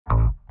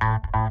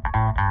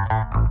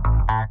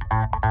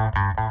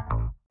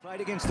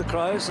Played against the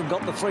Crows and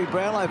got the 3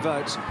 Brownlow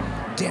votes.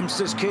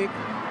 Dempster's kick.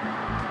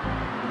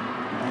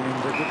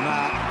 And a good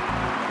mark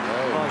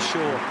by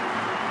Shaw.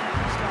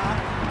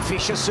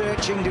 Fisher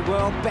searching, did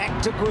well,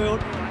 back to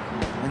Gwilt.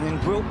 And then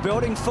Gwilt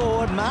belting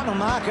forward. Martin will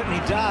mark it, and he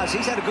does.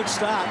 He's had a good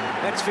start.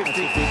 That's 50.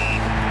 50. 50.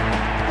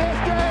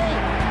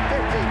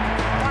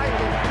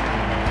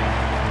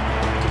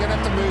 You're going to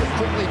have to move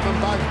quickly from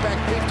both back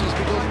 50s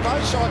because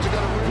both sides are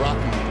going to move.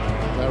 Rutten,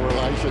 no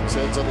relation,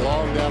 sends it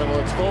long down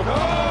towards full.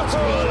 Oh, it's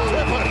Kurt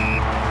Tippett.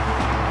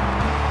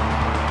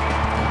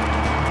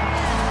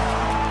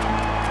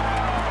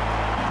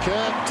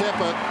 Kurt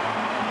Tippett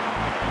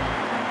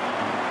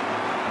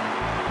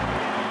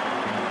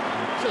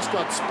just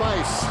got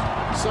space.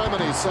 So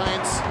many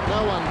Saints,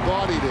 no one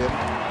bodied him.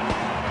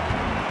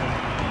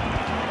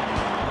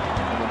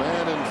 The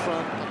man in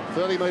front,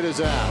 30 metres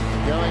out,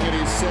 going at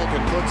his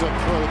second, puts it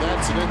through.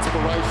 That's an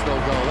inspirational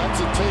goal. That's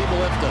a team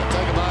lifter.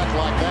 Take a mark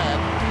like that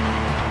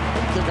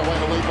and kick away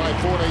to lead by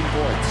 14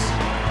 points.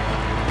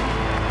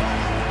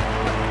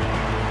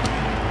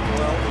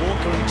 Well,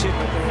 Walker and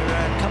Tippett,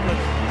 they're a couple of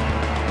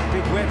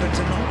big weapons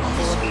and not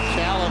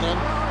Callinan,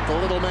 the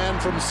little man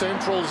from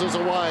Centrals, is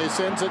away,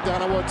 sends it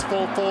down towards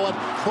full forward.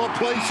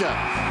 Porplyzia,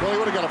 well, he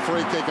would have got a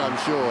free kick, I'm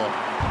sure.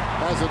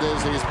 As it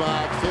is, he's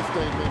marked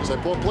 15 minutes. So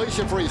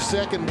Porplyzia for his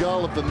second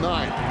goal of the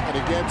night, and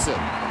he gets it.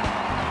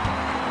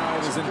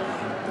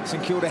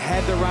 St Kilda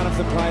had the run of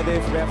the play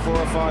there for about 4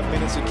 or 5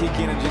 minutes to kick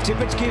in, and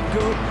Tippett's give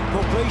good.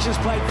 Porplyzia's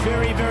played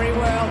very, very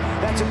well.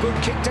 That's a good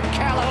kick to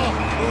Callinan.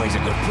 Oh, he's a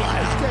good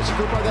player. That's a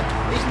good player.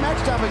 He's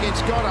matched up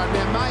against Goddard.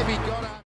 Now maybe Goddard.